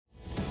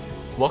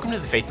Welcome to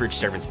the Faithbridge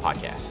Servants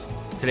Podcast.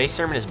 Today's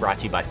sermon is brought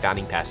to you by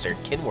founding pastor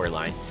Ken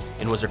Werlein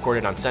and was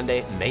recorded on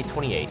Sunday, May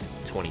 28,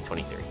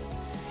 2023.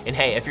 And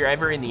hey, if you're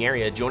ever in the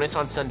area, join us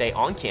on Sunday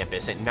on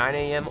campus at 9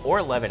 a.m. or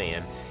 11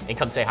 a.m. and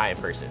come say hi in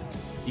person.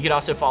 You can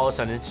also follow us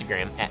on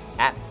Instagram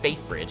at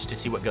Faithbridge to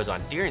see what goes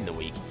on during the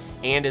week.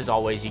 And as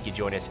always, you can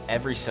join us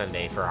every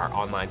Sunday for our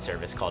online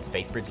service called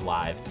Faithbridge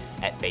Live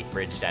at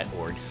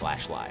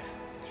faithbridge.org/live.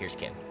 Here's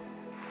Ken.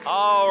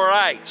 All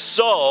right,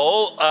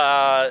 so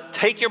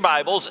take your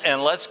Bibles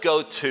and let's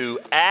go to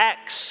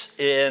Acts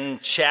in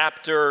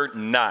chapter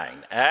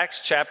 9. Acts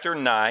chapter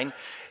 9,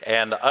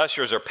 and the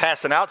ushers are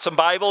passing out some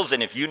Bibles,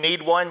 and if you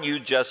need one, you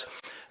just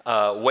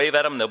wave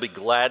at them. They'll be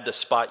glad to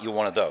spot you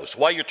one of those.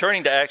 While you're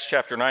turning to Acts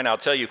chapter 9, I'll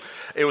tell you,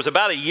 it was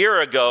about a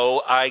year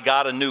ago I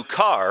got a new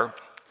car,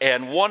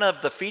 and one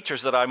of the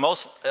features that I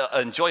most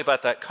enjoy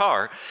about that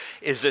car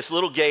is this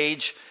little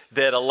gauge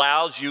that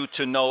allows you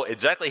to know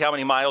exactly how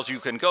many miles you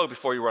can go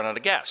before you run out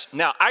of gas.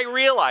 Now, I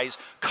realize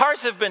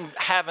cars have been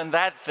having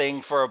that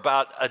thing for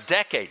about a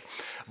decade,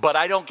 but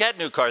I don't get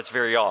new cars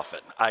very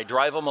often. I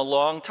drive them a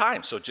long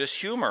time, so just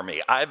humor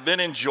me. I've been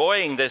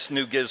enjoying this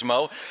new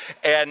gizmo,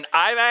 and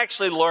I've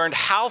actually learned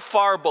how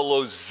far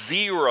below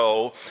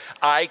zero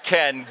I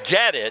can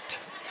get it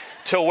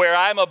to where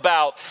I'm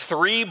about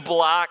 3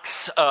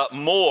 blocks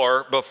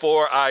more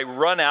before I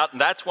run out, and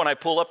that's when I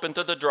pull up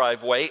into the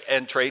driveway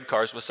and trade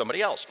cars with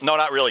somebody else. No,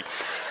 not really.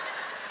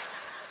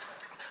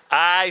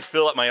 I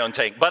fill up my own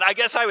tank. But I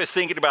guess I was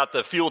thinking about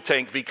the fuel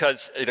tank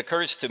because it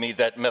occurs to me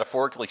that,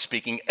 metaphorically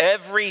speaking,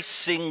 every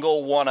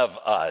single one of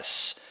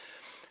us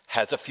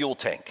has a fuel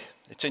tank.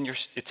 It's in your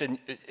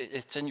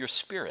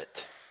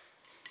spirit.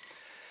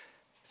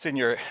 It's in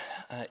your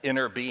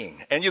inner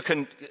being. And you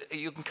can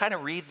kind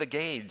of read the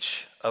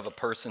gauge of a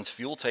person's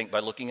fuel tank by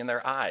looking in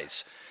their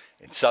eyes.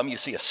 In some, you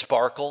see a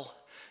sparkle,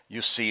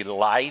 you see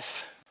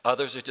life.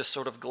 Others are just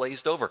sort of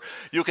glazed over.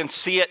 You can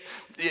see it.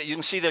 You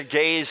can see their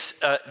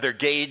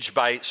gauge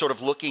by sort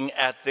of looking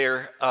at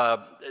their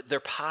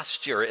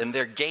posture and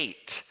their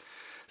gait.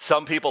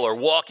 Some people are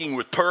walking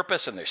with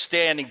purpose and they're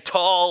standing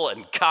tall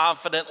and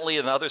confidently,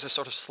 and others are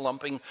sort of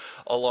slumping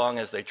along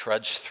as they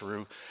trudge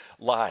through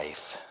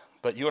life.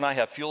 But you and I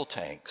have fuel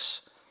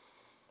tanks.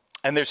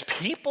 And there's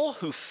people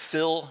who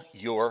fill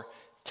your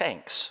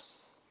tanks.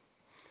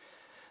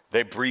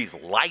 They breathe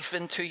life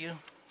into you.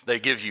 They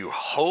give you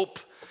hope.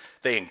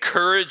 They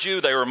encourage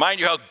you. They remind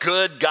you how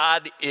good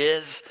God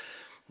is.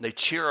 They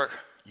cheer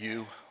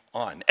you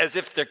on as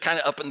if they're kind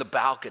of up in the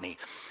balcony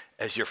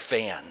as your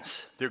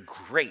fans. They're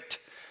great,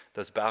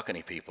 those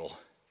balcony people,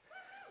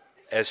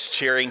 as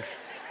cheering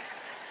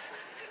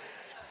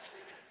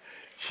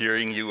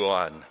you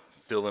on,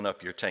 filling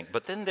up your tank.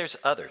 But then there's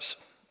others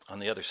on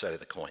the other side of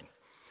the coin.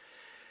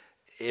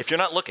 If you're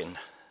not looking,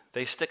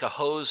 they stick a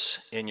hose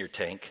in your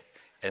tank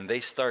and they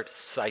start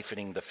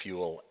siphoning the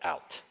fuel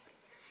out.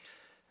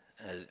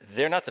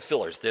 They're not the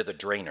fillers, they're the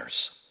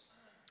drainers.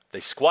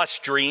 They squash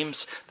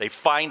dreams, they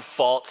find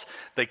faults,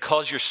 they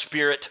cause your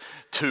spirit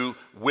to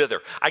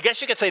wither. I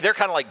guess you could say they're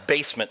kind of like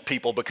basement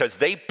people because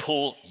they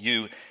pull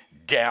you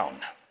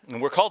down.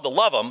 And we're called to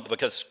love them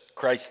because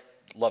Christ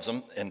loves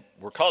them and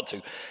we're called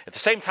to. At the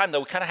same time, though,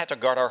 we kind of have to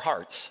guard our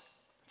hearts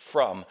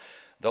from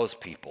those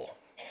people,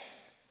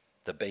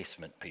 the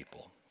basement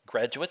people.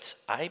 Graduates,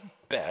 I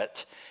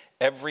bet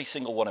every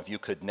single one of you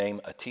could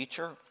name a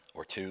teacher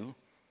or two,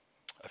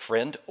 a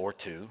friend or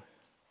two,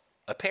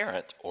 a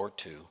parent or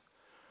two,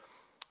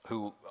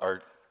 who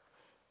are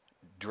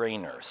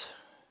drainers,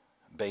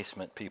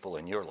 basement people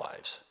in your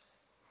lives.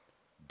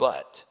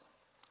 But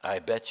I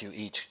bet you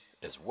each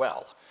as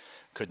well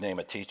could name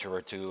a teacher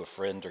or two, a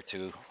friend or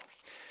two,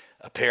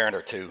 a parent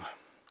or two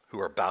who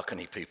are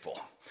balcony people,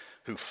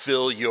 who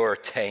fill your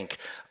tank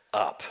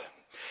up.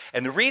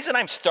 And the reason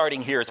I'm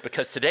starting here is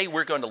because today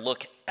we're going to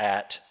look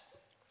at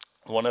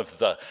one of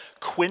the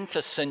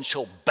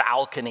quintessential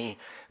balcony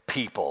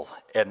people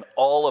in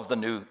all of the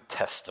New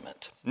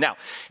Testament. Now,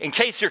 in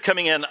case you're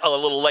coming in a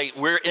little late,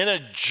 we're in a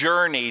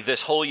journey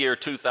this whole year,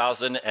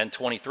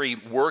 2023,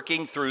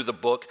 working through the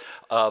book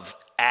of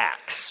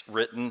Acts,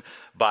 written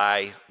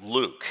by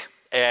Luke.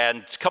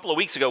 And a couple of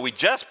weeks ago, we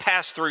just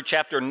passed through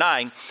chapter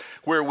 9,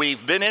 where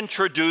we've been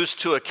introduced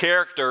to a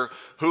character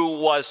who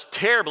was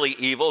terribly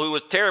evil, who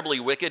was terribly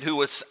wicked, who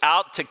was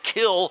out to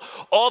kill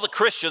all the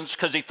Christians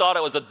because he thought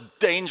it was a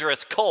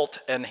dangerous cult,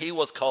 and he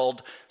was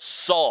called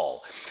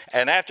Saul.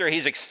 And after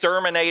he's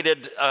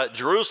exterminated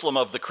Jerusalem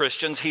of the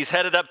Christians, he's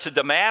headed up to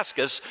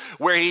Damascus,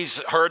 where he's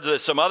heard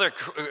that some other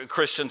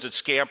Christians had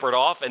scampered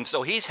off, and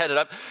so he's headed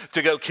up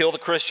to go kill the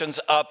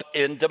Christians up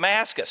in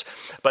Damascus.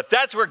 But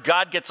that's where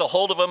God gets a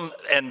hold of him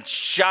and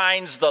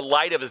shines the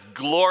light of his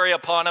glory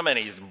upon him, and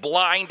he's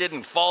blinded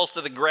and falls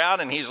to the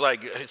ground, and he's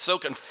like, it's so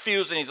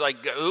confused, and he's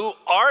like, who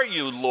are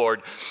you,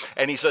 Lord?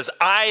 And he says,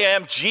 I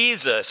am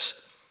Jesus,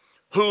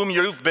 whom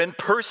you've been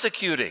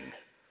persecuting.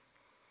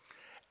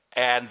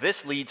 And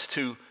this leads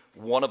to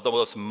one of the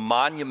most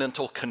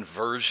monumental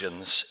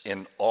conversions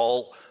in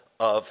all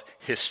of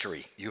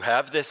history. You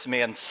have this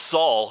man,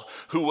 Saul,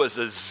 who was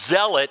a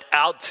zealot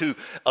out to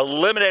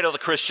eliminate all the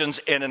Christians,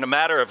 and in a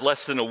matter of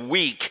less than a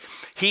week,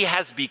 he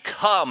has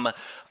become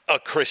a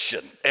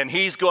Christian. And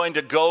he's going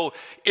to go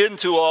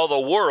into all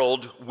the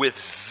world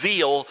with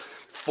zeal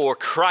for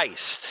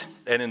Christ.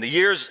 And in the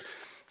years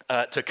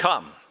to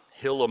come,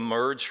 he'll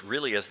emerge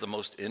really as the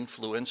most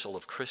influential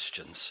of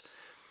Christians,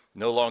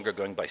 no longer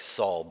going by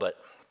Saul, but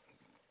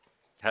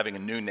having a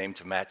new name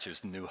to match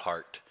his new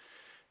heart.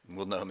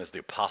 We'll know him as the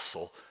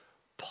Apostle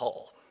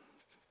Paul.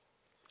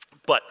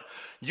 But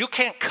you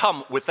can't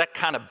come with that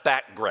kind of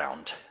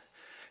background.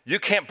 You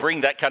can't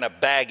bring that kind of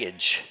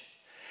baggage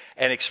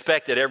and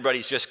expect that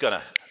everybody's just going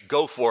to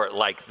go for it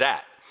like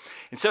that.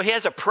 And so he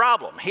has a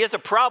problem. He has a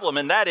problem,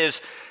 and that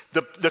is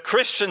the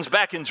Christians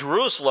back in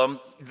Jerusalem,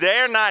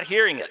 they're not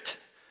hearing it.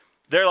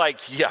 They're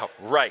like, yeah,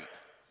 right.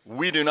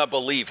 We do not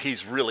believe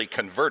he's really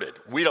converted.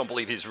 We don't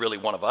believe he's really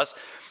one of us.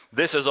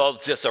 This is all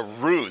just a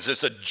ruse.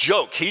 It's a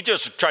joke. He's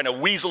just trying to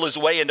weasel his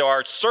way into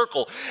our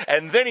circle,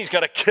 and then he's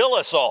going to kill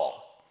us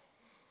all.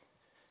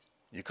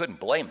 You couldn't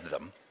blame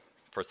them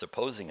for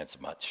supposing as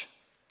much.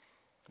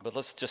 But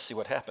let's just see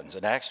what happens.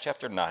 In Acts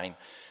chapter 9,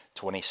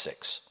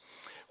 26,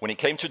 when he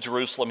came to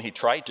Jerusalem, he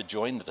tried to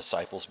join the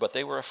disciples, but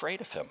they were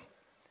afraid of him,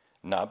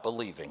 not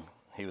believing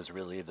he was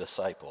really a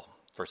disciple.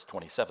 Verse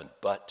 27,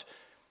 but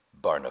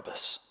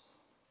Barnabas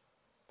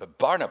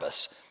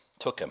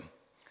took him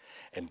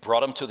and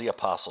brought him to the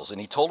apostles. And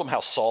he told them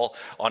how Saul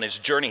on his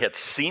journey had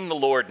seen the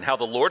Lord and how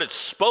the Lord had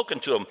spoken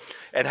to him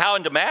and how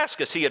in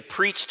Damascus he had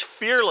preached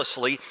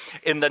fearlessly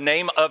in the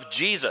name of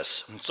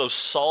Jesus. And so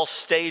Saul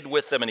stayed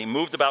with them and he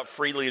moved about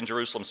freely in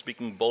Jerusalem,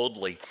 speaking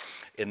boldly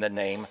in the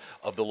name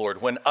of the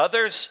Lord. When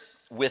others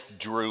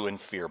withdrew in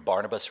fear,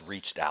 Barnabas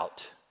reached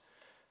out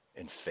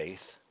in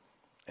faith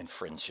and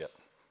friendship.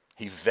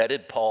 He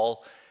vetted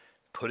Paul,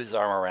 put his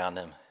arm around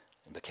him,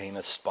 and became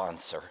a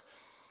sponsor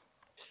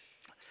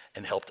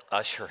and helped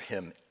usher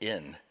him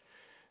in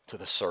to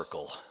the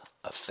circle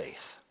of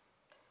faith.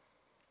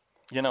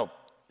 You know,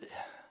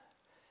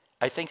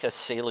 I think that's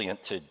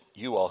salient to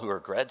you all who are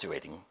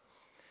graduating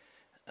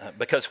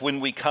because when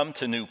we come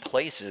to new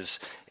places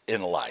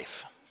in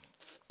life,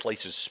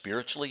 places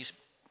spiritually,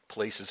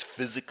 places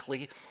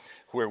physically,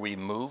 where we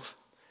move,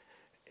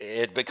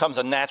 it becomes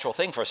a natural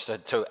thing for us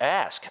to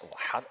ask,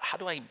 how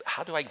do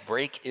I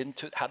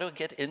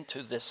get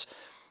into this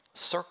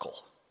circle?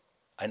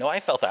 I know I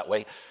felt that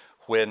way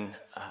when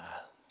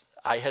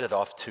I headed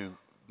off to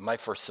my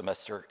first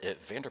semester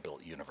at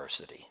Vanderbilt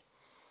University.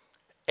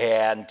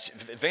 And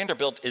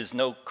Vanderbilt is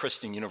no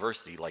Christian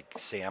university like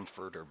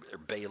Samford or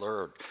Baylor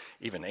or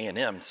even A&M.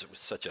 It was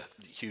such a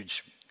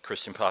huge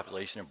Christian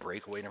population and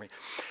breakaway and everything.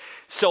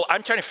 So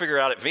I'm trying to figure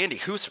out at Vandy,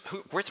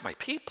 where's my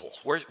people?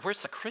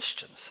 Where's the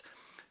Christians?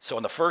 So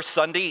on the first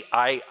Sunday,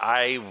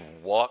 I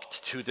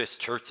walked to this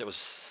church that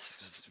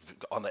was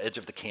on the edge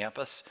of the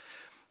campus.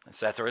 I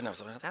sat there and I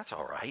was like, that's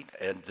all right.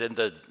 And then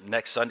the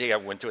next Sunday, I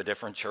went to a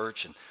different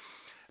church.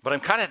 But I'm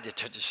kind of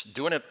just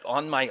doing it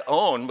on my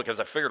own because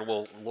I figured,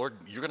 well, Lord,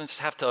 you're going to just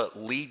have to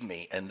lead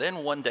me. And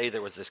then one day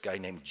there was this guy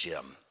named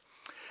Jim.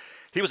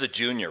 He was a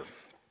junior,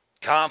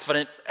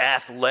 confident,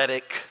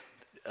 athletic,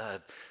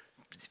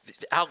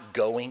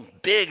 outgoing,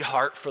 big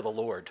heart for the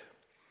Lord.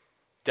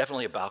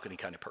 Definitely a balcony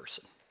kind of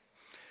person.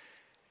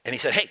 And he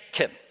said, hey,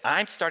 Ken,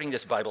 I'm starting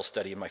this Bible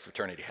study in my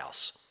fraternity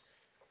house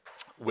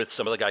with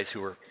some of the guys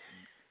who are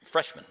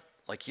freshmen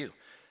like you.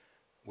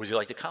 Would you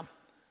like to come?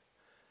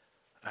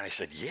 And I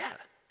said, yeah.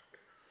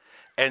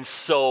 And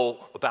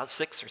so about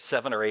 6 or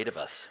 7 or 8 of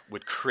us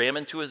would cram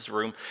into his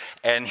room,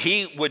 and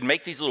he would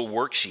make these little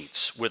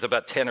worksheets with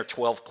about 10 or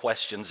 12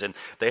 questions, and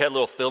they had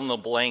little fill in the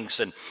blanks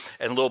and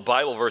little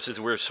Bible verses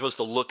we were supposed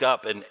to look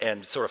up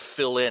and sort of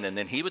fill in. And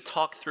then he would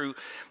talk through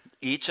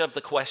each of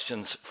the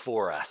questions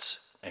for us.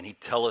 And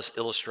he'd tell us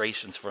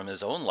illustrations from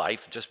his own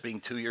life, just being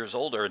 2 years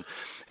older, and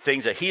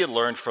things that he had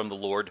learned from the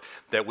Lord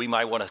that we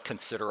might want to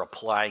consider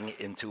applying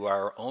into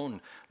our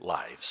own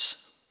lives.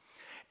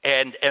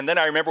 And then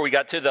I remember we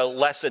got to the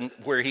lesson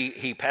where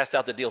he passed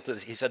out the deal.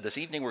 He said, this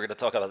evening we're going to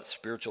talk about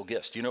spiritual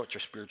gifts. Do you know what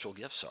your spiritual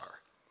gifts are?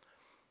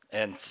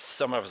 And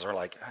some of us are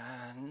like,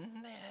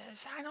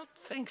 I don't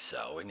think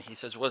so. And he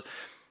says, well,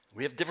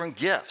 we have different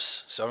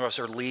gifts. Some of us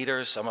are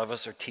leaders, some of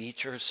us are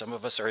teachers, some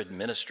of us are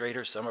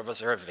administrators, some of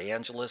us are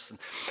evangelists, and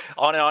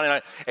on and on and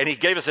on. And he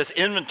gave us this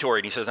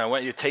inventory, and he says, I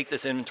want you to take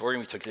this inventory,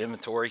 and we took the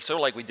inventory, sort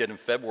of like we did in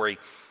February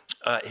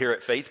here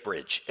at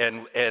Faithbridge.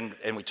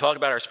 And we talked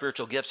about our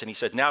spiritual gifts, and he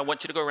said, now I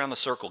want you to go around the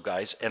circle,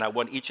 guys, and I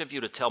want each of you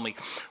to tell me,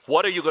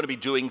 what are you going to be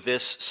doing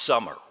this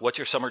summer? What's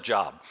your summer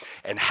job?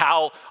 And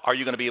how are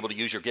you going to be able to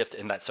use your gift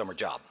in that summer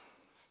job?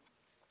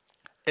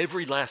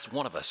 Every last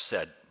one of us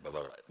said,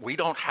 we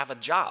don't have a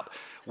job.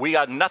 We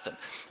got nothing.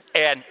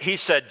 And he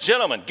said,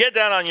 gentlemen, get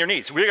down on your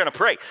knees. We're going to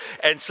pray.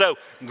 And so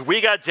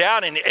we got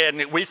down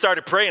and we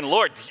started praying,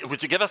 Lord,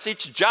 would you give us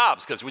each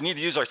jobs? Because we need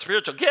to use our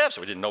spiritual gifts.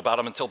 We didn't know about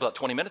them until about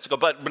 20 minutes ago,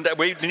 but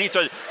we need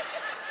to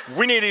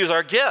use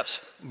our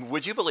gifts.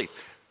 Would you believe?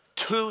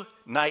 2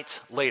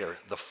 nights later,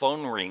 the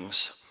phone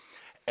rings,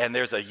 and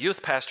there's a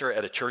youth pastor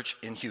at a church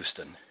in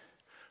Houston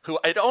who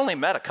I'd only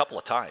met a couple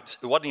of times.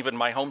 It wasn't even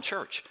my home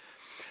church.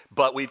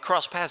 But we'd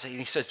cross paths, and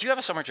he says, do you have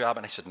a summer job?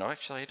 And I said, no,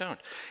 actually I don't.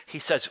 He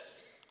says,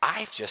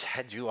 I've just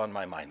had you on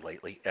my mind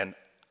lately, and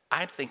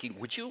I'm thinking,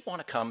 would you want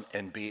to come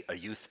and be a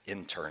youth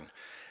intern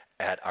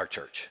at our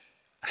church?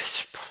 I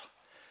said,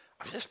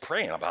 I was just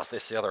praying about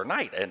this the other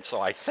night, and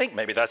so I think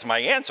maybe that's my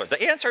answer.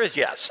 The answer is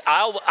yes,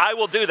 I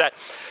will do that.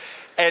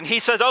 And he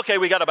says, okay,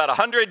 we got about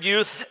 100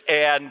 youth,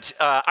 and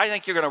I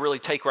think you're going to really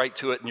take right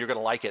to it, and you're going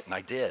to like it, and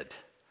I did.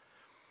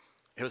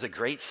 It was a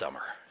great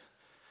summer.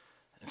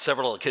 And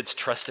several of the kids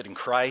trusted in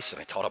Christ, and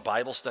I taught a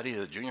Bible study to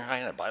the junior high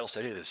and a Bible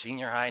study to the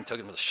senior high, and took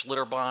them to the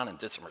Schlitterbahn and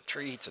did some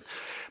retreats and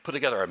put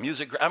together a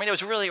music. I mean, it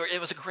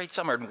was a great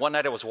summer. And one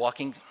night I was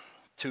walking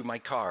to my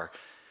car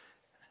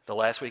the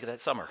last week of that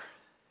summer,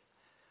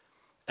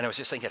 and I was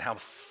just thinking how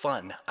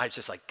fun. I was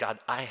just like, God,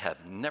 I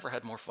have never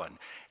had more fun.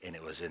 And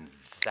it was in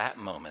that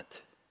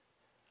moment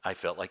I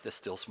felt like the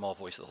still small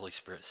voice of the Holy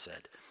Spirit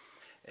said,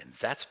 and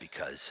that's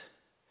because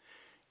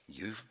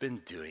you've been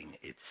doing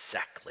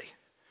exactly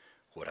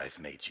what I've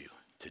made you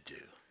to do.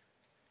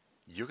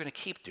 You're going to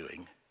keep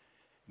doing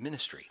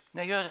ministry.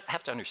 Now, you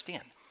have to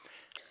understand,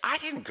 I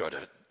didn't go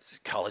to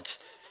college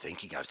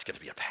thinking I was going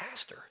to be a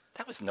pastor.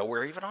 That was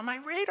nowhere even on my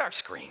radar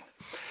screen.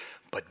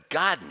 But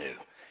God knew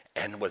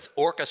and was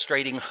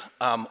orchestrating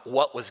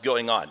what was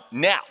going on.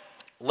 Now,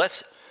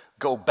 let's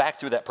go back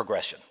through that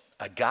progression.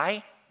 A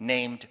guy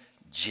named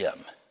Jim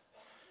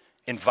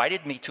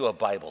invited me to a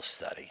Bible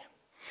study,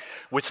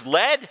 which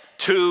led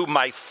to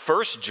my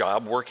first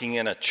job working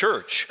in a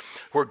church,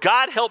 where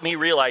God helped me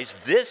realize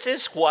this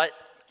is what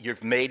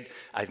I've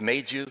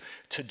made you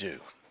to do.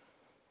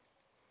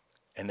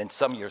 And then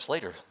some years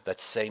later,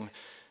 that same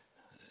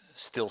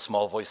still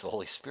small voice of the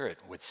Holy Spirit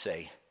would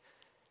say,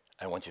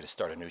 I want you to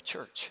start a new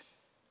church.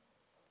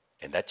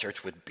 And that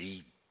church would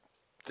be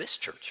this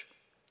church,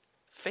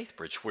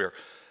 Faithbridge, where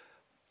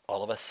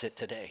all of us sit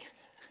today.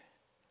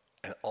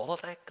 And all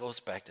of that goes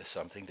back to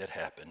something that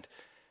happened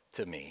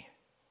to me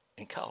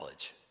in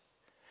college,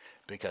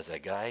 because a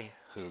guy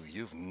who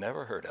you've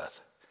never heard of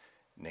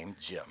named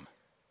Jim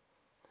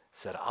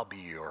said, I'll be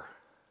your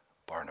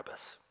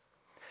Barnabas.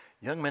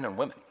 Young men and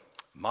women,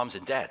 moms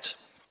and dads,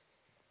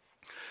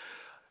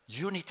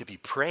 you need to be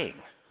praying,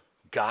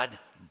 God,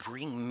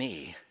 bring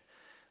me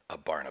a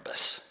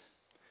Barnabas.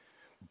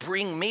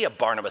 Bring me a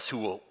Barnabas who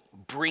will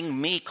bring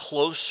me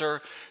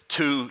closer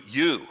to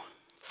you.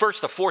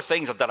 First, the four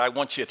things that I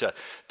want you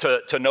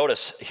to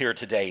notice here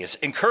today is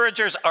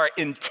encouragers are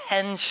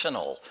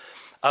intentional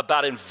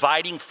about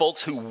inviting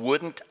folks who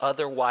wouldn't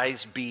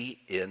otherwise be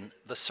in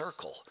the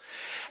circle.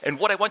 And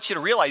what I want you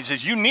to realize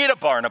is you need a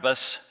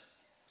Barnabas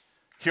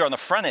here on the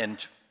front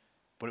end,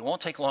 but it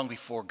won't take long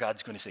before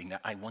God's going to say, now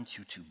I want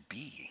you to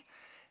be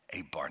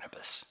a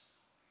Barnabas,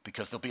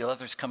 because there'll be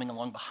others coming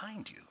along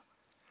behind you.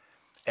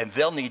 And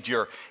they'll need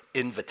your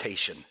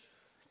invitation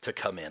to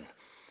come in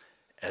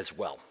as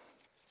well.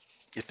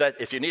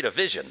 If you need a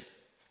vision,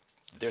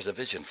 there's a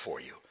vision for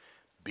you.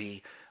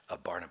 Be a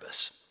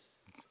Barnabas.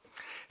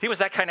 He was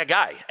that kind of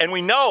guy. And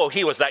we know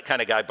he was that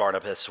kind of guy,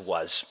 Barnabas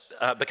was,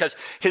 because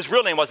his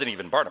real name wasn't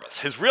even Barnabas.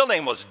 His real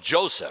name was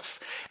Joseph.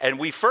 And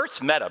we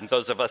first met him,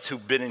 those of us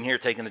who've been in here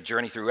taking the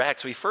journey through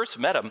Acts, we first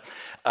met him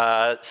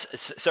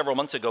several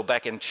months ago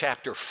back in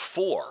chapter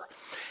 4.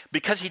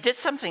 Because he did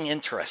something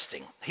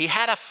interesting. He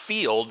had a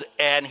field,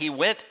 and he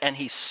went and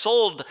he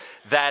sold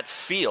that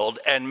field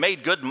and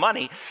made good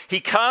money. He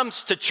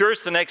comes to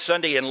church the next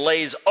Sunday and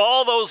lays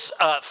all those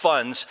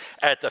funds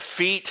at the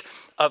feet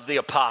of the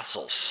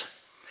apostles.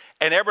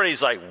 And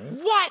everybody's like,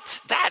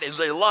 what? That is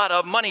a lot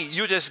of money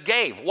you just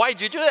gave.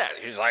 Why'd you do that?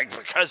 He's like,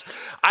 because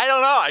I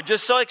don't know. I'm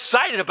just so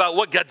excited about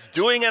what God's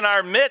doing in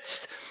our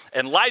midst.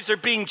 And lives are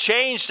being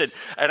changed. And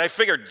I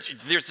figured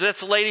there's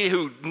this lady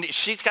who,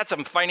 she's got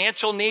some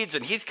financial needs,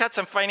 and he's got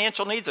some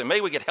financial needs, and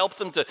maybe we could help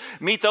them to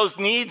meet those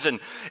needs.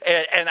 And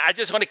I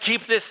just want to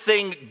keep this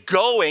thing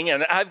going,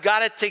 and I've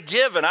got it to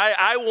give, and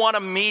I want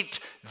to meet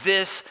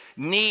this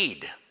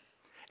need.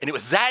 And it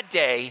was that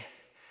day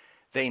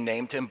they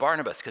named him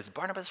Barnabas, because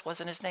Barnabas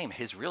wasn't his name.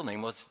 His real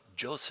name was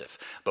Joseph.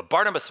 But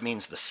Barnabas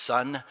means the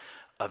son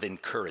of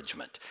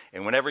encouragement.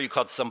 And whenever you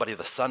called somebody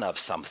the son of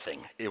something,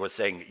 it was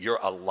saying, you're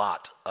a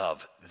lot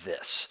of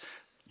this.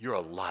 You're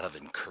a lot of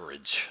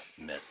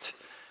encouragement,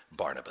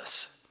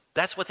 Barnabas.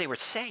 That's what they were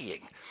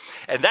saying.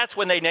 And that's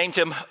when they named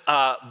him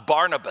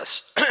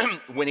Barnabas,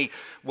 when he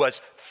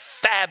was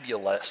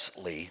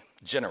fabulously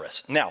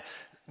generous. Now,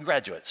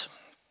 graduates,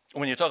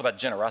 when you talk about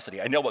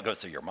generosity, I know what goes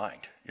through your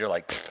mind. You're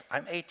like,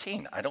 I'm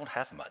 18. I don't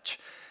have much.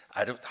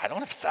 I don't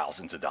have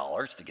thousands of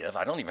dollars to give.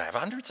 I don't even have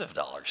hundreds of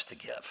dollars to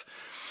give.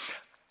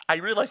 I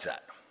realize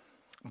that.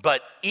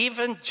 But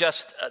even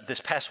just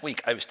this past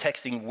week, I was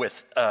texting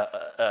with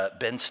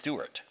Ben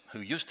Stewart,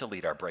 who used to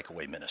lead our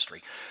breakaway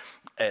ministry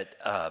at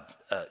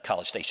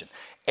College Station.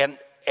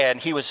 And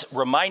he was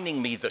reminding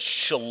me the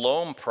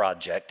Shalom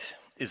Project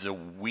is a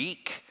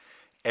week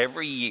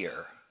every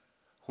year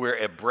where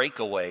at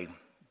breakaway,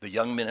 the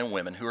young men and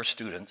women who are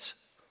students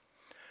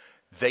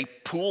They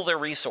pool their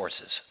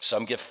resources.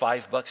 Some give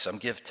 $5, some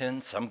give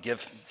 10, some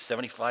give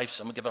 75,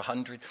 some give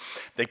 100.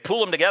 They pool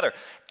them together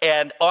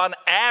and on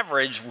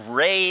average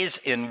raise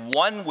in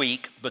 1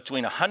 week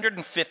between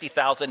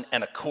 $150,000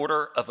 and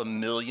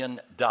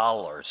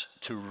 $250,000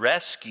 to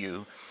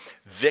rescue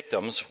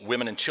victims,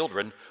 women and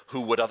children,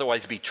 who would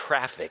otherwise be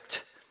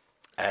trafficked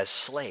as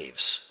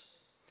slaves.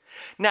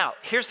 Now,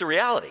 here's the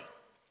reality.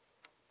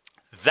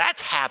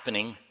 That's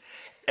happening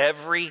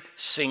every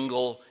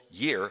single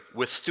year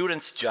with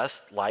students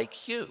just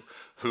like you,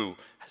 who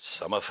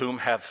some of whom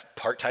have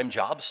part-time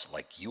jobs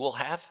like you will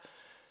have,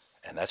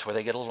 and that's where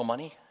they get a little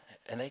money,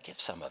 and they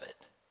give some of it.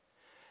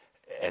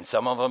 And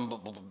some of them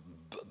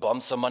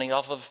bum some money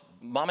off of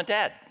mom and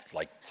dad,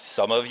 like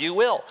some of you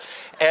will,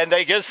 and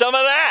they give some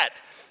of that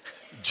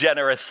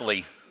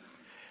generously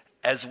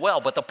as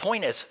well. But the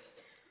point is,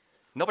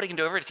 nobody can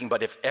do everything,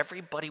 but if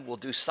everybody will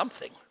do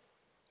something,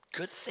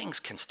 good things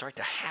can start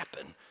to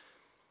happen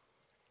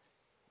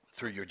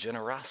through your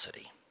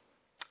generosity.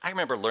 I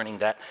remember learning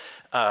that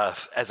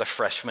as a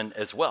freshman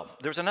as well.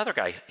 There was another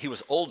guy, he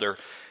was older,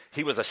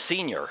 he was a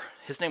senior,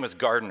 his name was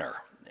Gardner,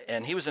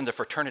 and he was in the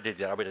fraternity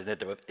that I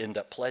would end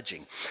up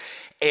pledging.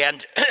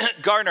 And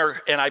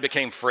Gardner and I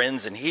became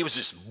friends, and he was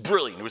just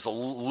brilliant. He was a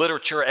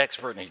literature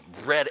expert, and he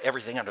read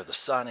everything under the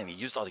sun, and he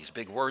used all these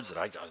big words that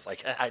I was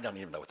like, I don't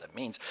even know what that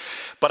means.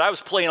 But I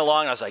was playing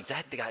along, I was like,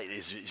 that guy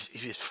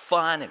he's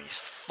fun, and he's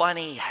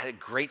funny, had a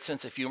great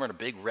sense of humor and a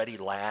big ready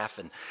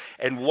laugh.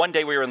 And one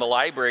day we were in the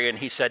library, and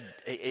he said,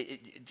 do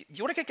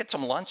you want to get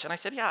some lunch? And I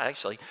said, yeah,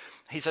 actually.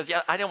 He says,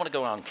 yeah, I don't want to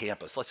go on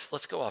campus.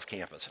 Let's go off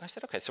campus. And I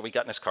said, okay. So we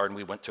got in his car, and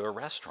we went to a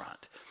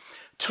restaurant.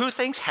 2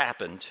 things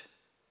happened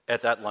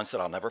at that lunch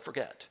that I'll never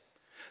forget.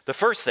 The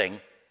first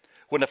thing,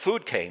 when the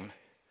food came,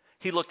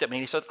 he looked at me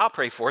and he says, I'll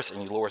pray for us. And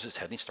he lowers his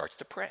head and he starts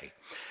to pray.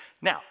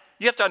 Now,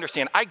 you have to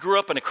understand, I grew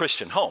up in a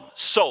Christian home.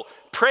 So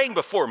praying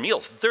before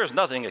meals, there's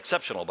nothing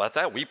exceptional about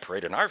that. We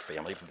prayed in our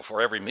family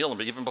before every meal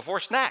and even before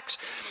snacks.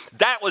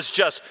 That was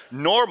just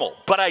normal.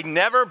 But I'd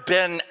never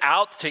been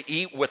out to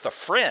eat with a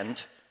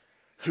friend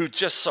who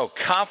just so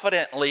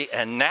confidently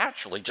and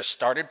naturally just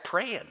started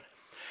praying.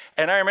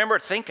 And I remember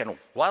thinking,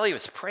 while he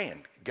was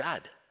praying,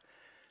 God,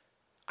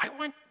 I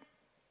want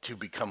to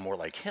become more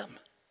like him.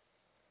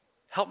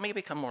 Help me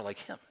become more like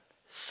him.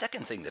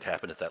 Second thing that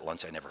happened at that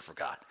lunch I never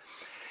forgot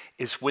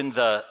is when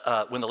the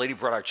lady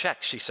brought our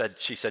check, she said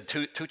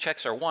two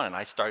checks are one, and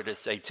I started to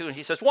say 2, and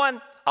he says,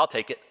 1, I'll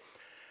take it.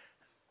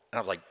 And I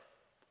was like,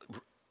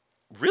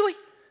 really?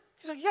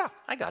 He's like, yeah,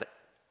 I got it.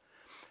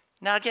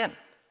 Now again,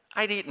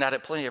 I'd eaten out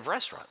at plenty of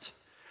restaurants,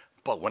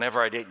 but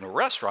whenever I'd eaten in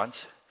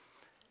restaurants,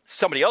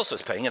 somebody else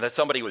was paying, and that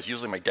somebody was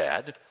usually my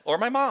dad or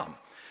my mom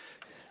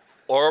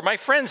or my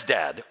friend's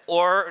dad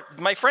or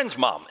my friend's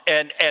mom.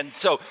 And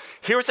so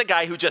here's a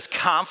guy who just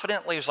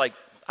confidently was like,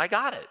 I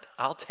got it.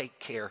 I'll take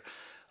care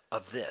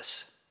of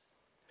this.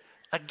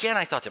 Again,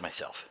 I thought to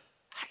myself,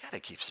 I got to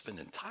keep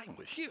spending time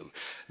with you,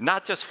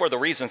 not just for the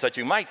reasons that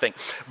you might think,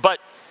 but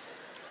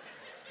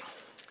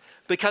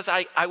because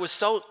I was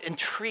so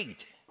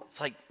intrigued. It's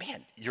like,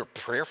 man, you're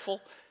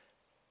prayerful,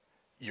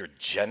 you're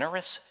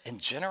generous, and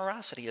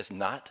generosity is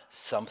not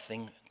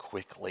something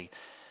quickly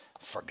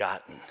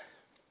forgotten.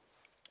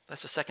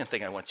 That's the second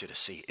thing I want you to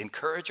see.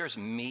 Encouragers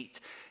meet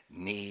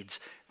needs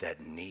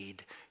that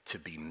need to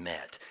be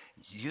met.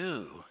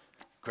 You,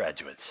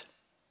 graduates,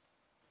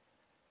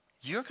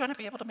 you're going to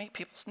be able to meet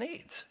people's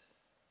needs.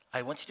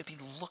 I want you to be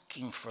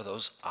looking for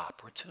those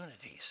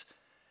opportunities.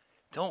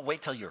 Don't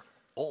wait till you're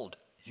old.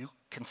 You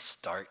can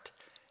start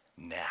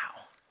now.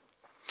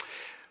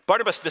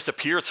 Barnabas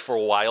disappears for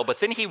a while, but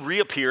then he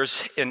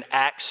reappears in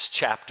Acts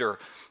chapter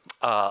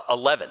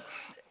 11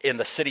 in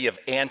the city of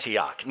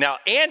Antioch. Now,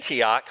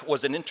 Antioch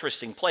was an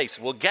interesting place.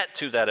 We'll get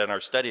to that in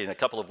our study in a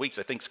couple of weeks.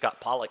 I think Scott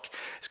Pollock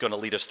is going to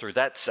lead us through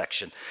that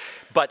section.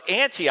 But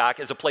Antioch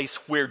is a place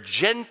where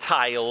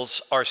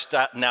Gentiles are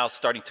now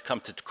starting to come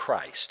to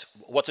Christ.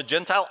 What's a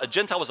Gentile? A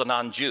Gentile is a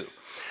non-Jew.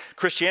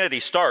 Christianity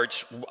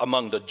starts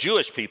among the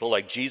Jewish people,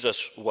 like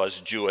Jesus was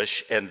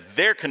Jewish, and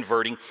they're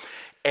converting.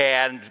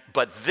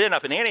 But then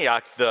up in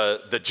Antioch,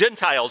 the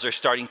Gentiles are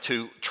starting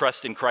to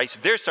trust in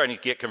Christ. They're starting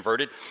to get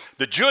converted.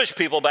 The Jewish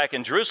people back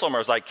in Jerusalem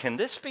are like, can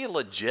this be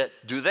legit?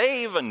 Do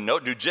they even know?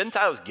 Do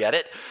Gentiles get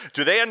it?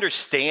 Do they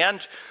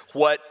understand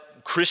what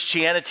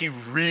Christianity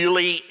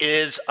really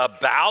is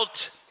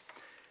about?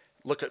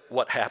 Look at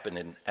what happened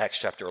in Acts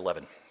chapter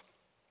 11.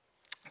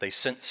 They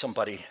sent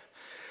somebody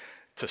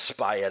to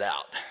spy it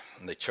out,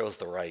 and they chose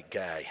the right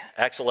guy.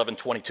 Acts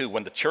 11:22,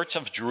 when the church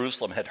of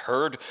Jerusalem had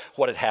heard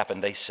what had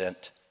happened, they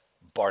sent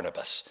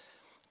Barnabas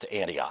to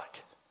Antioch.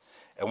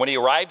 And when he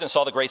arrived and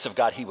saw the grace of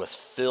God, he was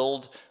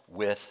filled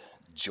with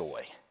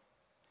joy.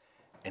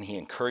 And he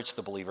encouraged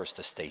the believers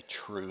to stay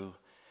true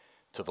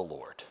to the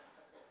Lord.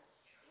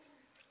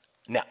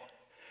 Now,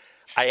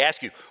 I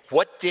ask you,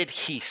 what did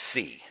he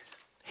see?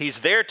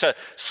 He's there to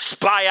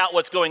spy out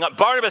what's going on.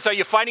 Barnabas, are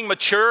you finding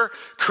mature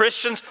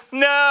Christians?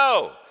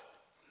 No.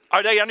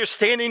 Are they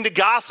understanding the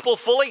gospel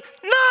fully?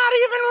 Not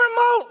even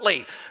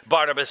remotely.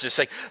 Barnabas is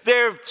saying,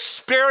 they're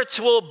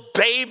spiritual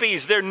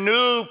babies. They're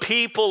new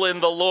people in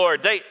the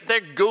Lord.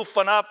 They're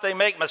goofing up. They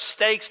make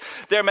mistakes.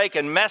 They're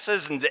making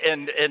messes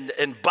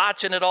and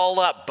botching it all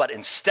up. But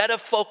instead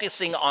of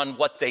focusing on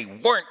what they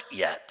weren't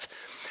yet,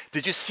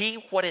 did you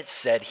see what it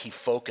said he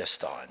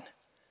focused on?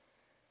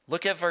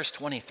 Look at verse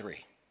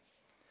 23.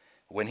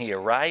 When he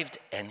arrived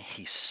and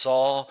he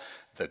saw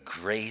the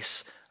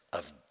grace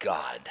of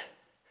God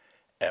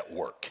at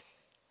work.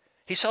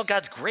 He saw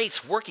God's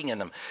grace working in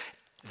them.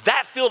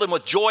 That filled him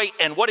with joy,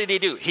 and what did he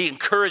do? He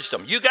encouraged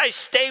them. You guys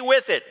stay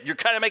with it. You're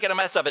kind of making a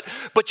mess of it,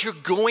 but you're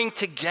going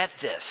to get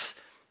this.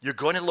 You're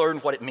going to learn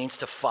what it means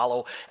to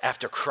follow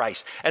after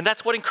Christ. And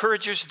that's what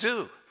encouragers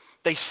do.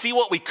 They see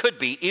what we could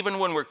be, even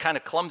when we're kind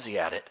of clumsy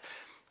at it,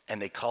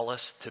 and they call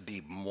us to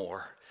be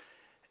more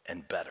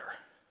and better.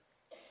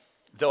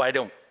 Though I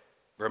don't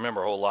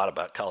remember a whole lot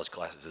about college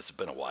classes, it's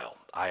been a while.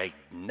 I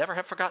never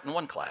have forgotten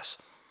one class.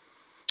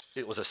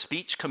 It was a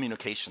speech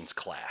communications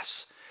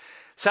class.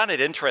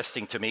 Sounded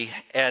interesting to me,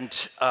 and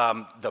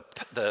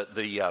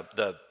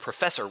the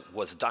professor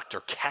was Dr.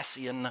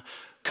 Cassian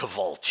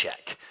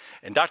Kowalczyk.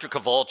 And Dr.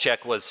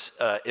 Kowalczyk was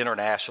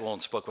international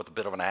and spoke with a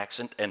bit of an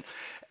accent, and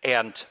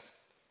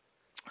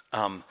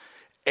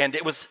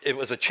it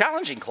was a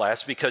challenging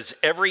class because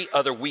every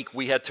other week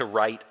we had to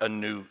write a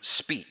new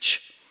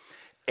speech,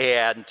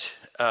 and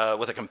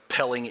with a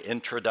compelling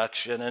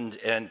introduction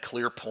and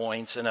clear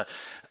points and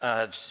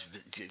a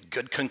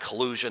good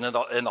conclusion and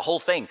the whole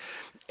thing.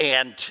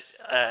 And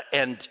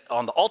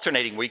on the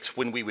alternating weeks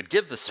when we would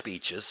give the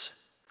speeches,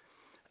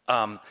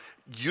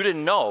 you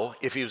didn't know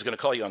if he was going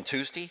to call you on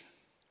Tuesday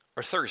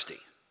or Thursday.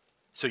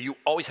 So you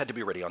always had to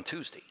be ready on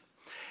Tuesday.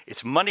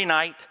 It's Monday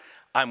night.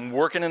 I'm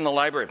working in the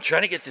library. I'm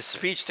trying to get this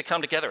speech to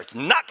come together. It's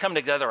not coming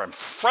together. I'm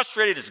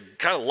frustrated. It's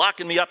kind of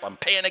locking me up. I'm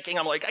panicking.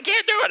 I'm like, I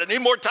can't do it. I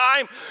need more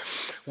time.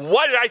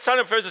 Why did I sign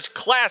up for this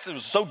class? It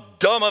was so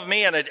dumb of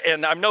me,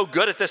 and I'm no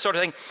good at this sort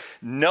of thing.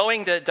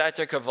 Knowing that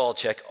Dr.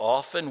 Kowalczyk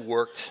often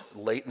worked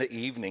late in the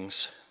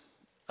evenings,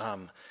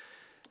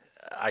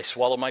 I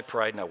swallowed my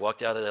pride, and I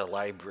walked out of the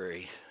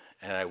library,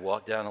 and I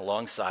walked down a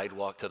long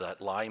sidewalk to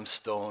that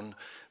limestone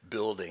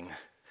building,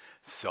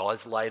 saw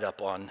his light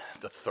up on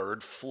the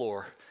 3rd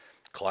floor,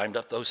 climbed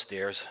up those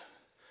stairs,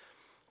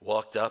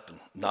 walked up and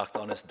knocked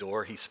on his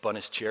door. He spun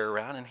his chair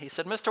around and he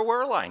said, Mr.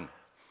 Werlein,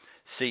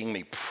 seeing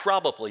me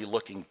probably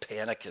looking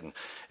panicked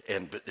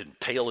and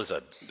pale as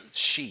a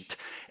sheet.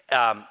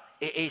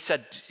 He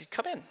said,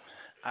 come in.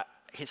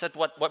 He said,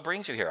 what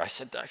brings you here? I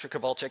said, Dr.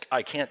 Kowalczyk,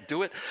 I can't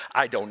do it.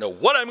 I don't know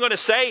what I'm going to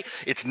say.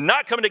 It's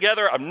not coming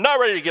together. I'm not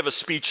ready to give a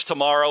speech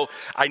tomorrow.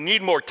 I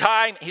need more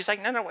time. He's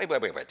like, no, wait.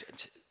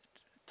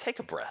 Take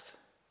a breath.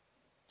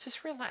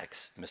 Just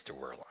relax, Mr.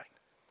 Werlein.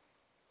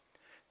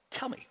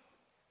 Tell me,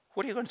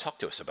 what are you going to talk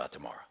to us about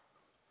tomorrow?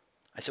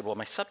 I said, well,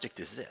 my subject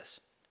is this.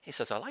 He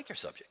says, I like your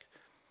subject.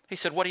 He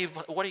said, what do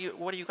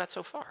you got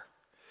so far?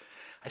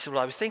 I said,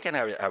 well, I was thinking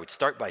I would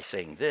start by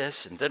saying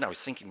this, and then I was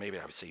thinking maybe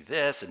I would say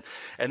this,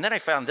 and then I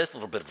found this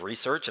little bit of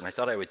research, and I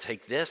thought I would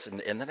take this, and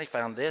then I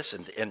found this,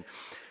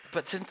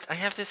 but since I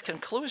have this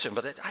conclusion,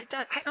 but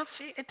I don't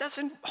see, it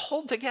doesn't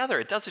hold together.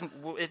 It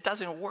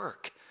doesn't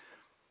work.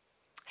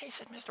 He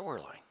said, Mr.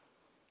 Werlein,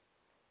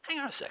 hang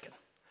on a second.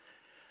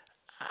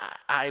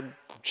 I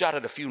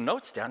jotted a few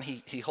notes down.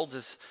 He holds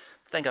his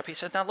thing up. He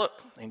says, now look,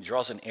 and he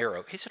draws an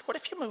arrow. He said, what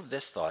if you move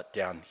this thought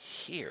down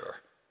here?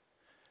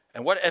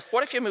 And what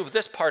if you move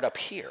this part up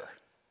here?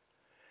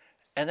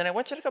 And then I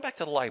want you to go back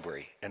to the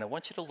library, and I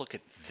want you to look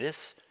at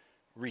this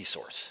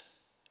resource.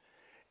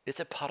 It's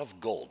a pot of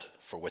gold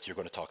for what you're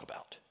going to talk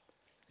about.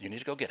 You need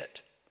to go get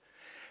it.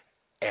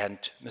 And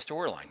Mr.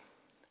 Werlein,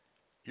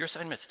 your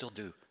assignment's still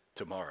due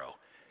tomorrow.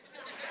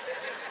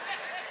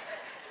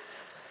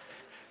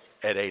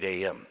 At 8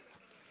 a.m.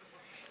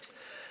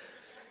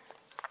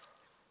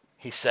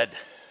 He said,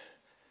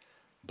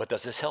 but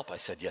does this help? I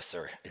said, yes,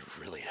 sir, it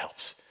really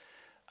helps.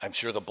 I'm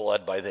sure the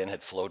blood by then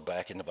had flowed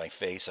back into my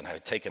face, and I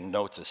had taken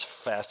notes as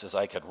fast as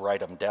I could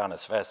write them down,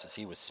 as fast as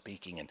he was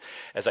speaking. And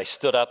as I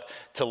stood up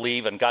to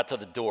leave and got to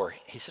the door,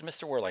 he said,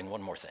 Mr. Werlein,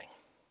 one more thing.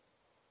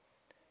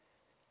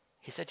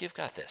 He said, you've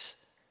got this.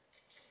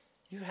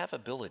 You have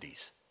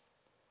abilities.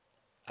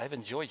 I've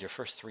enjoyed your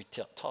first 3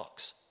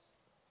 talks.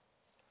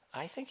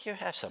 I think you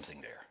have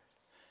something there.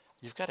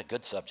 You've got a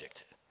good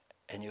subject,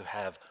 and you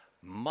have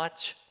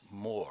much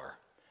more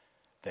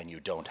than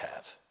you don't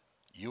have.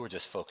 You were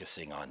just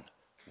focusing on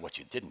what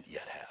you didn't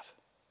yet have.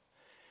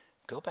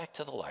 Go back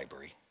to the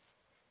library,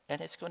 and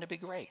it's going to be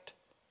great.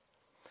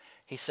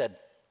 He said,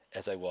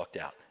 as I walked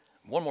out,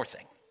 one more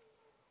thing.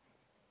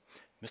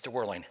 Mr.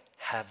 Werlein,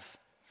 have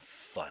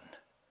fun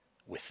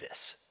with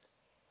this.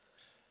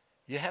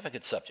 You have a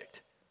good subject.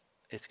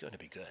 It's going to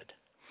be good.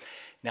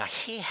 Now,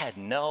 he had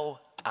no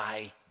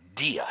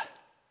idea,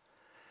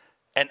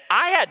 and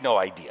I had no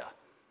idea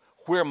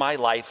where my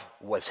life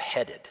was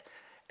headed,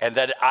 and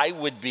that I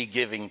would be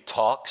giving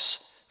talks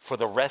for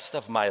the rest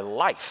of my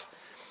life,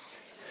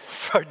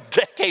 for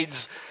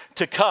decades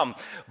to come.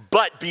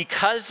 But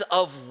because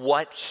of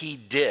what he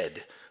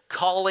did,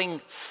 calling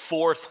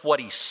forth what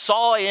he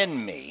saw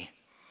in me,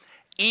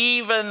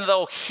 even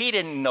though he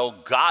didn't know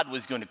God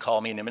was going to call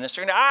me into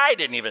ministry. And I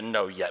didn't even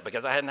know yet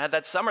because I hadn't had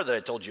that summer that I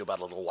told you about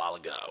a little while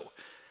ago.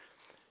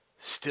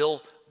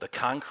 Still, the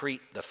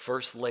concrete, the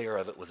first layer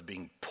of it was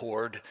being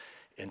poured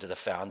into the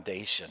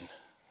foundation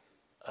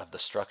of the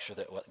structure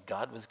that what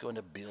God was going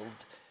to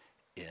build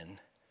in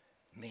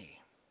me.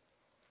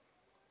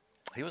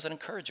 He was an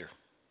encourager.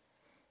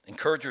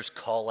 Encouragers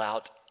call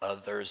out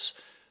others'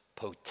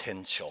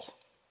 potential,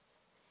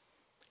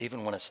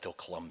 even when it's still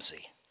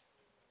clumsy.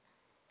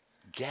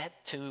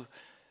 Get to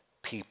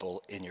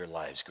people in your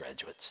lives,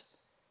 graduates,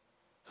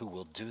 who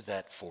will do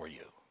that for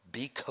you.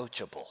 Be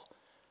coachable.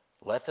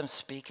 Let them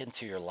speak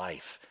into your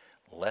life.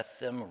 Let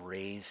them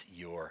raise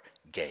your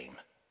game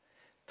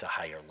to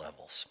higher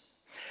levels.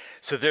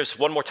 So there's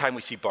one more time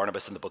we see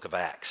Barnabas in the book of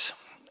Acts.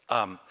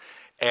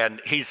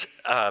 And he's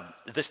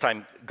this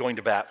time going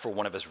to bat for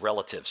one of his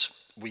relatives.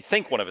 We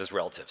think one of his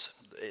relatives.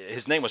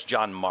 His name was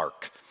John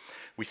Mark.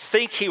 We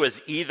think he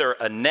was either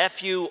a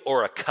nephew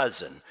or a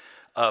cousin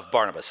of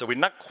Barnabas. So we're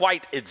not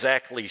quite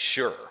exactly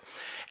sure.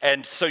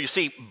 And so you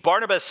see,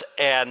 Barnabas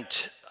and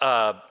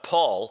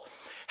Paul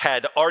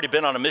had already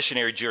been on a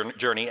missionary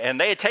journey,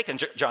 and they had taken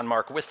John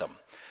Mark with them.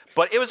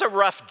 But it was a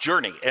rough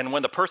journey, and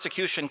when the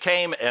persecution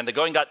came and the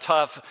going got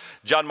tough,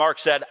 John Mark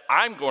said,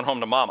 I'm going home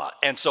to mama.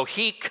 And so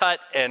he cut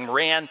and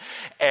ran,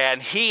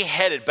 and he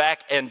headed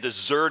back and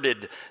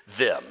deserted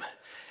them.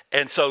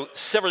 And so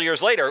several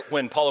years later,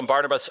 when Paul and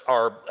Barnabas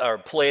are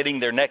planning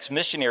their next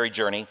missionary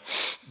journey,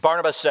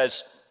 Barnabas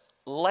says,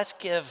 let's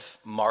give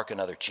Mark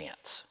another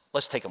chance.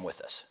 Let's take him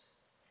with us.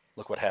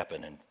 Look what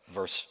happened in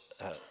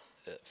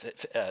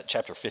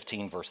chapter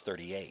 15, verse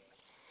 38.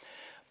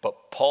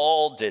 But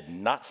Paul did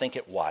not think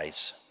it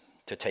wise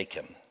to take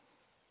him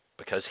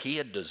because he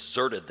had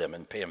deserted them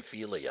in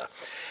Pamphylia,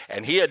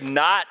 and he had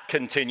not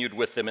continued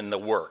with them in the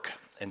work.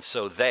 And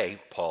so they,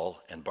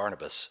 Paul and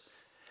Barnabas,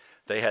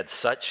 they had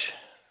such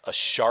a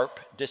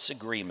sharp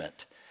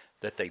disagreement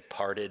that they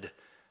parted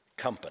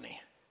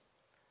company.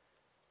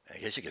 I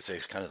guess you could say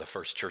it's kind of the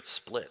first church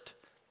split.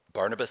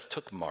 Barnabas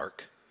took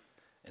Mark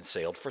and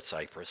sailed for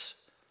Cyprus.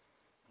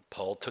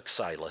 Paul took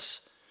Silas,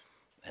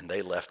 and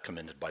they left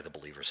commended by the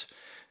believers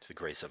to the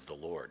grace of the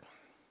Lord.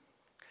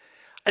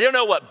 I don't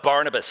know what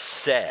Barnabas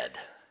said,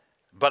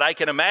 but I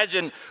can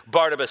imagine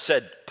Barnabas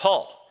said,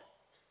 Paul,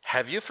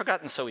 have you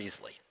forgotten so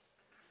easily?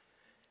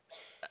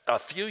 A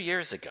few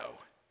years ago,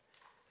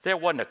 there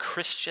wasn't a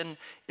Christian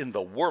in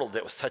the world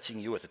that was touching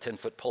you with a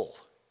 10-foot pole.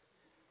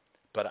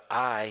 But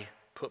I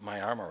put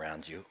my arm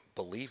around you,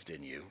 believed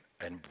in you,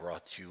 and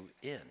brought you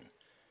in.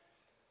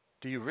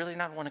 Do you really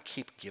not want to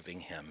keep giving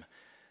him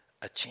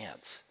a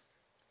chance?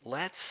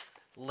 Let's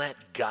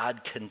let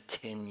God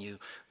continue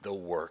the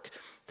work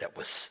that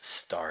was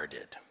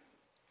started.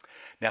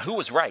 Now, who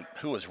was right?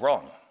 Who was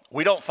wrong?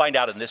 We don't find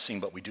out in this scene,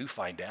 but we do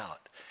find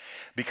out.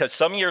 Because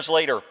some years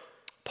later,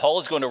 Paul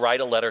is going to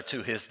write a letter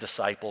to his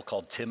disciple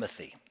called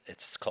Timothy.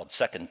 It's called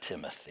 2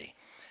 Timothy.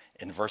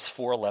 In verse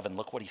 4:11,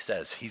 look what he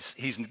says.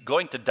 He's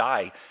going to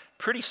die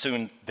pretty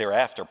soon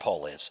thereafter,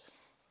 Paul is.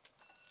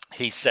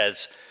 He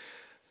says,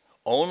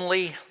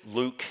 only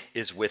Luke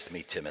is with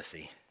me,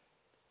 Timothy.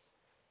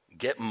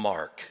 Get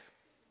Mark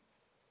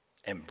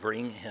and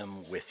bring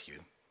him with you,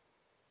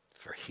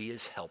 for he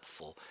is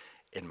helpful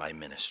in my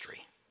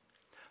ministry.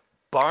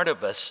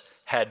 Barnabas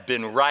had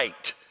been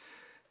right.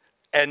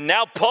 And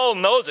now Paul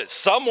knows it.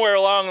 Somewhere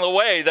along the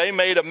way, they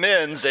made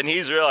amends, and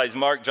he's realized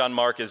John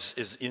Mark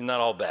is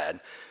not all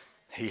bad.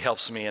 He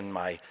helps me in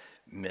my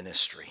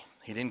ministry.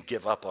 He didn't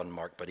give up on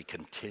Mark, but he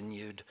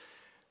continued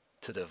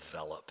to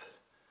develop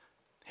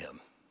him.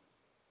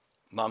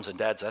 Moms and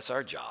dads, that's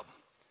our job,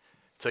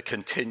 to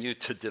continue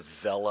to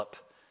develop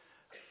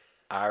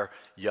our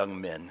young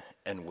men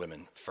and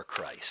women for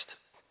Christ.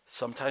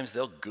 Sometimes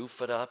they'll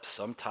goof it up.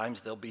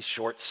 Sometimes they'll be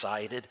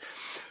short-sighted.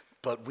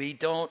 But we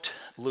don't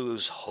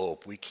lose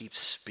hope. We keep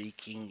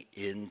speaking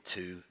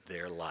into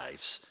their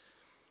lives.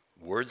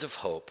 Words of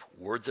hope,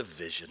 words of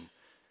vision,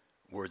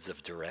 words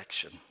of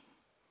direction.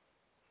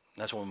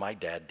 That's what my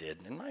dad did,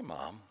 and my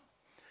mom,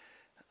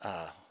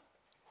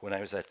 when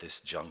I was at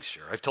this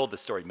juncture. I've told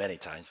this story many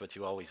times, but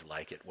you always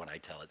like it when I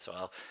tell it,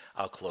 so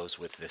I'll close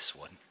with this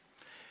one.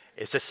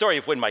 It's the story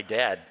of when my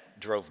dad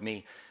drove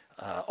me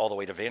all the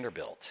way to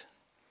Vanderbilt.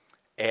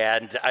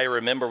 And I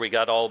remember we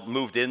got all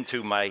moved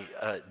into my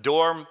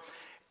dorm,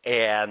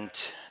 and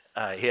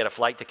he had a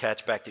flight to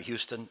catch back to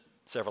Houston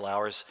several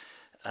hours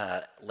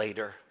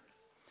later.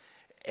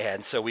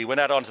 And so we went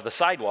out onto the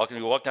sidewalk, and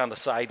we walked down the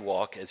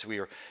sidewalk. As we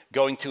were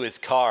going to his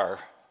car,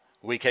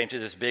 we came to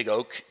this big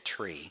oak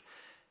tree.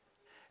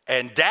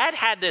 And Dad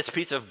had this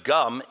piece of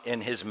gum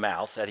in his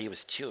mouth that he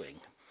was chewing.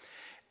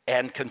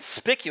 And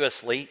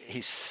conspicuously,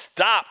 he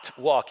stopped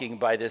walking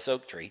by this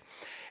oak tree.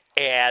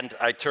 And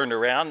I turned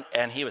around,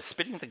 and he was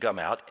spitting the gum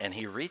out, and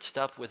he reached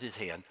up with his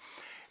hand,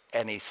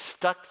 and he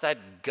stuck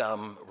that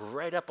gum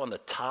right up on the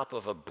top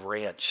of a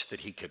branch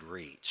that he could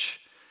reach.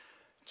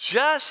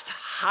 Just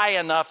high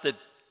enough that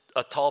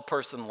a tall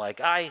person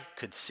like I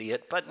could see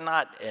it, but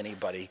not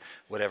anybody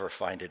would ever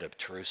find it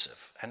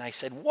obtrusive. And I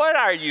said, "What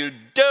are you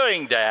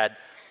doing, Dad?"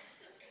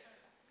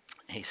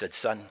 He said,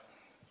 "Son,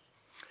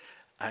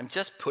 I'm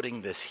just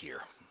putting this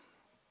here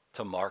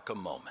to mark a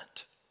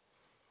moment.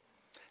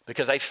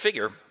 Because I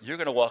figure you're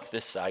going to walk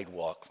this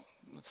sidewalk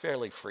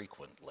fairly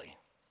frequently.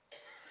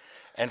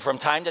 And from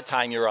time to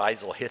time, your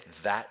eyes will hit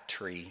that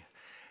tree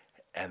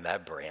and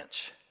that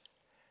branch,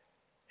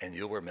 and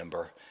you'll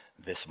remember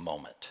this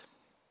moment.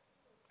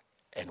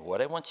 And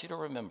what I want you to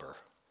remember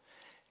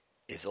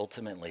is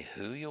ultimately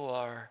who you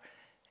are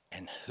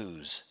and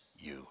whose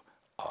you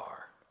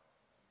are.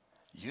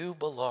 You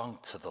belong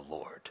to the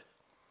Lord.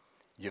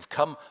 You've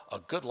come a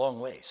good long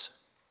ways,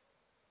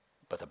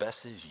 but the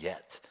best is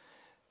yet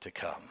to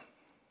come.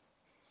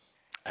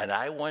 And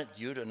I want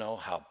you to know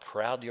how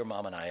proud your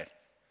mom and I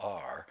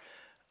are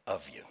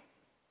of you.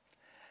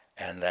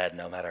 And that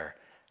no matter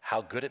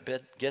how good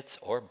it gets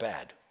or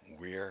bad,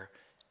 we're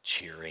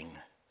cheering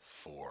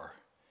for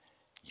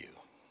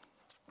you."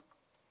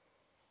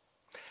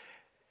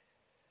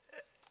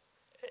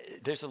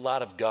 There's a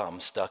lot of gum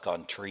stuck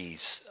on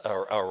trees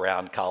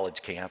around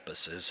college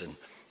campuses, and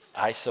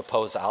I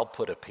suppose I'll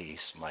put a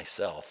piece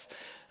myself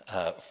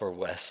for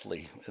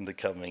Wesley in the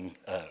coming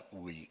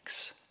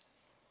weeks.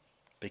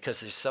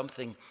 Because there's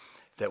something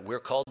that we're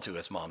called to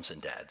as moms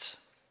and dads,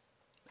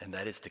 and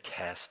that is to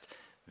cast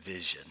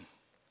vision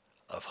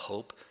of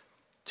hope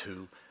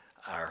to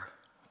our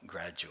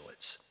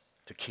graduates,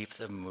 to keep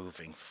them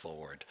moving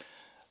forward,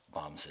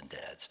 moms and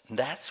dads. And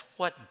that's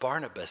what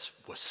Barnabas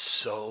was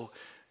so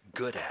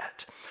good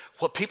at.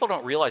 What people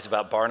don't realize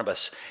about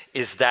Barnabas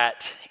is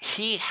that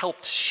he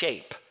helped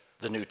shape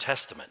the New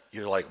Testament.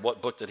 You're like,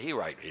 what book did he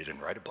write? He didn't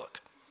write a book.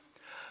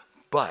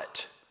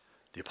 But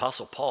the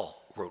Apostle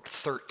Paul wrote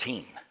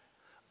 13.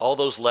 All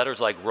those letters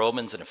like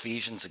Romans and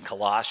Ephesians and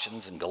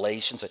Colossians and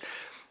Galatians.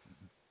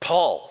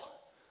 Paul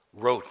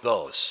wrote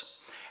those.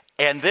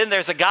 And then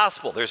there's a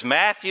gospel. There's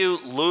Matthew,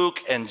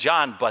 Luke, and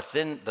John. But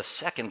then the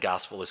second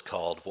gospel is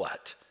called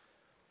what?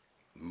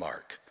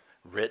 Mark.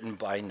 Written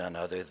by none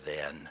other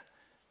than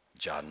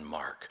John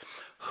Mark.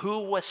 Who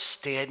was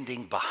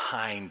standing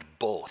behind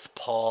both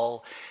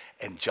Paul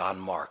and John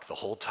Mark the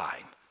whole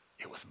time?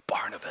 It was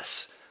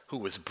Barnabas, who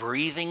was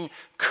breathing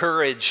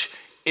courage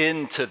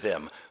into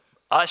them,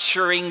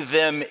 ushering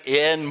them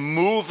in,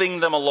 moving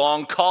them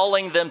along,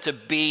 calling them to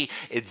be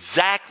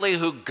exactly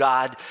who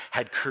God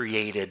had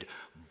created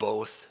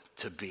both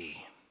to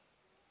be.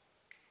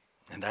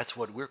 And that's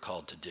what we're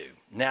called to do.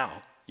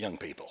 Now, young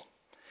people,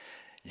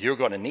 you're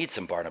going to need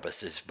some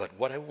Barnabases, but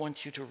what I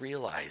want you to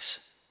realize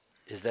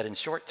is that in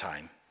short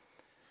time,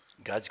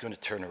 God's going to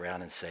turn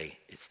around and say,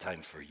 it's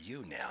time for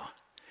you now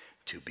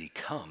to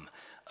become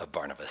a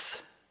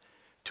Barnabas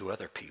to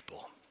other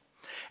people.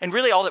 And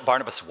really all that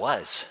Barnabas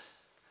was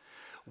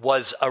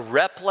a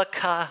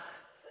replica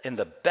in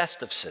the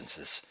best of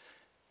senses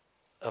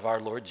of our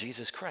Lord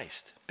Jesus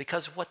Christ.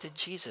 Because what did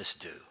Jesus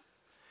do?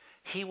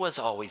 He was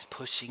always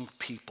pushing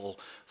people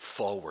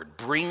forward,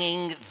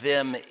 bringing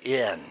them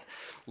in,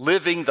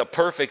 living the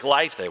perfect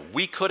life that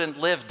we couldn't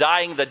live,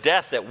 dying the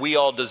death that we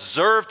all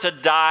deserve to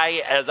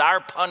die as our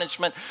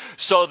punishment,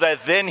 so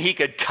that then he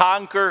could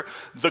conquer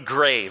the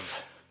grave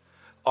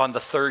on the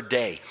third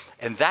day.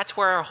 And that's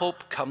where our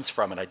hope comes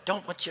from. And I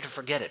don't want you to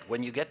forget it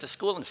when you get to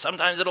school, and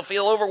sometimes it'll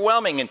feel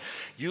overwhelming, and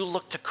you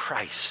look to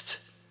Christ.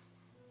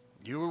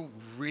 You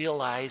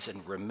realize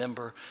and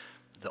remember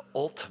the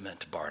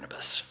ultimate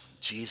Barnabas,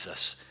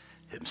 Jesus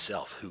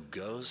himself, who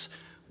goes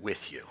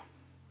with you.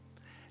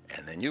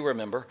 And then you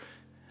remember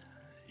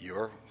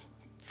your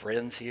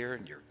friends here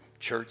and your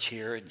church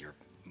here and your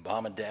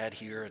mom and dad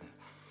here and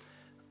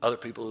other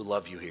people who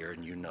love you here,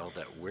 and you know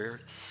that we're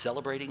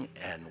celebrating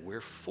and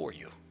we're for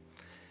you.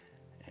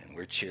 And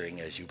we're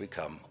cheering as you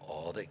become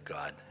all that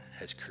God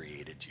has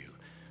created you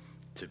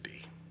to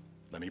be.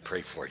 Let me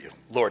pray for you.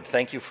 Lord,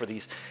 thank you for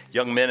these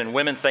young men and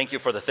women. Thank you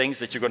for the things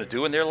that you're going to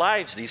do in their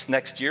lives. These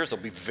next years will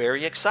be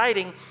very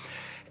exciting.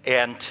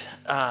 And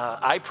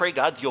I pray,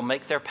 God, you'll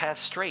make their path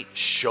straight.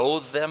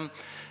 Show them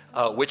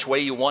which way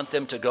you want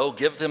them to go.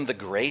 Give them the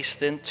grace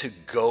then to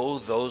go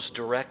those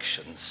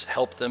directions.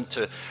 Help them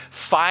to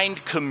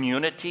find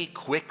community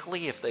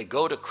quickly. If they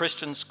go to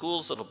Christian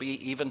schools, it'll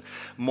be even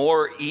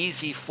more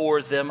easy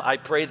for them. I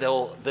pray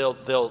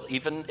they'll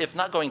even if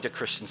not going to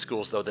Christian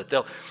schools, though, that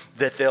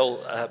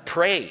they'll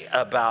pray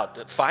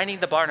about finding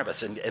the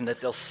Barnabas, and that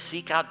they'll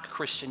seek out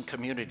Christian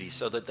community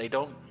so that they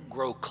don't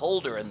grow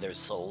colder in their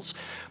souls,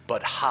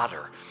 but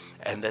hotter.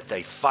 And that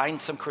they find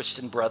some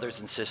Christian brothers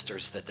and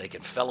sisters that they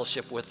can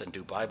fellowship with and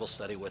do Bible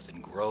study with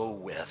and grow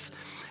with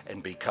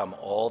and become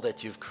all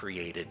that you've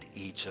created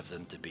each of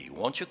them to be.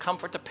 Won't you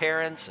comfort the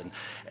parents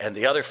and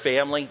the other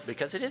family,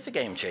 because it is a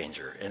game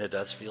changer and it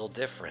does feel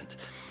different.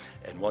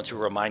 And won't you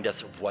remind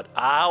us of what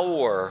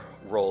our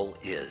role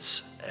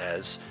is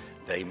as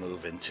they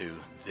move into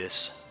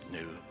this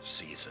new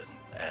season.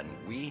 And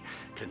we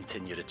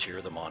continue to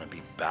cheer them on and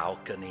be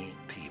balcony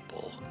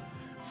people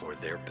for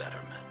their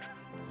betterment.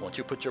 Won't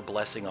you put your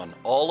blessing on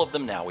all of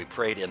them now? We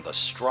prayed in the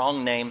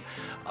strong name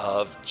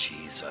of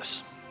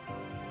Jesus.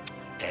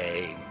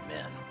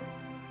 Amen.